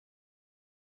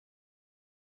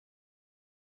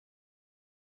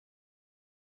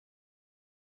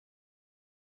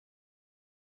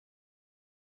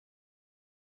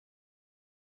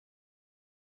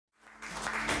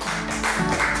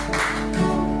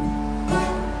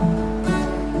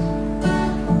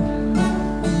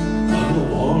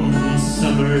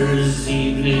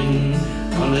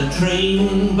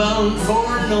train bound for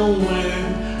nowhere,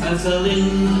 I fell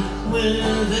in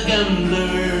with a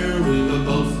gambler. We were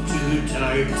both too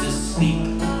tired to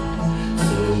sleep,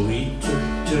 so we took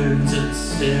turns at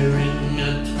staring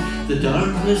at the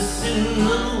darkness in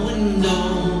the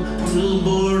window, till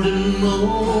boredom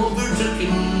overtook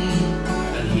him,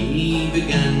 and he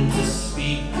began to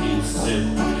speak. He said,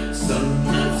 "Son,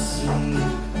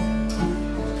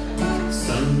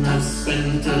 I've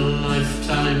spent a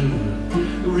lifetime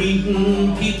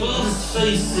reading people's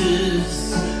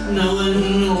faces,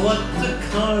 knowing what the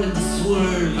cards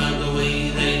were by the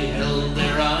way they held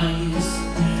their eyes.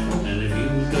 And if you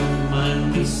don't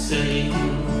mind me saying,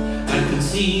 I can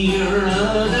see you're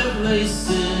out of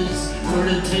laces. For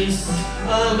a taste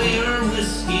of your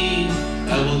whiskey,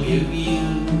 I will give you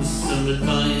some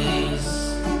advice."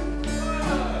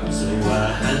 So I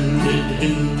handed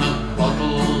him a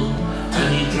bottle, and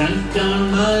he drank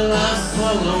down my last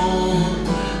swallow.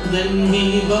 Then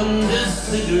he bummed a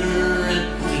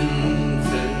cigarette and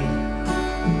fell.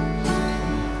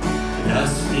 He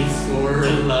asked me for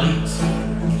a light,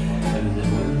 and the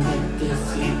moon went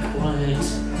deathly quiet,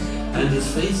 and his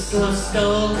face lost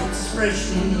all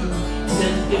expression.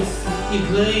 Said, "If you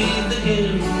play the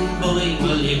game, boy,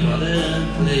 well, you gotta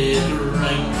play it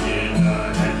right. You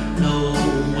gotta know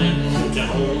when to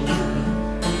hold 'em,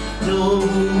 know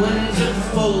when to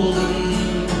fold 'em,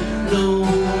 know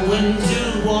when to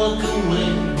walk away,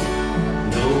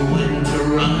 know when to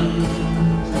run.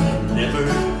 Never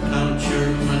count your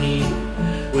money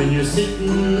when you're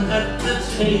sitting at the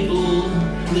table.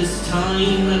 This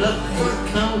time enough for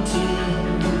counting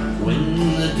when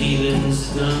the dealing's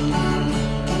done."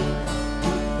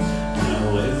 Now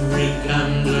every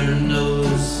gambler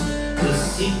knows the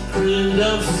secret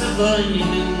of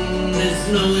surviving is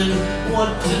knowing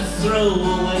what to throw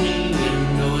away and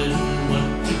knowing what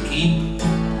to keep.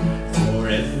 For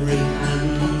every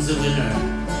hand's a winner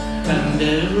and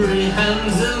every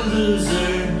hand's a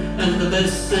loser, and the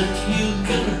best that you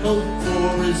can hope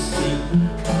for is to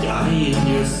die in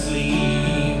your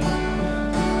sleep.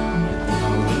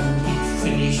 Now when he'd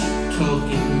finished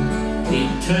talking, he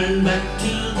turned back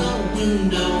to the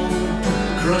window,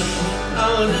 crushed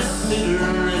out a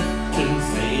cigarette and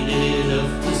faded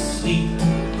off to sleep.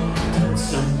 And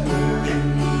somewhere in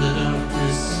the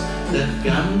darkness, that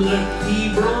gambler, he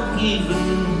broke even,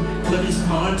 but his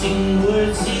parting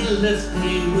words he left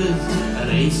me with an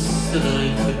ace that I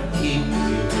could keep.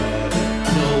 You gotta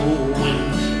know when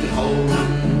to hold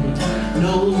 'em,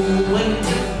 know when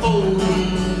to fold 'em,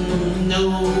 know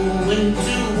when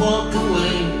to walk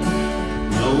away,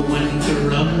 know when to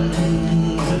run,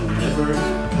 and never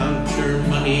count your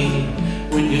money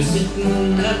when you're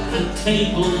sitting at the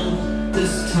table.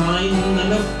 This time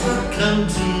enough for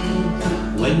counting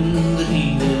when the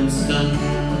dealing's done.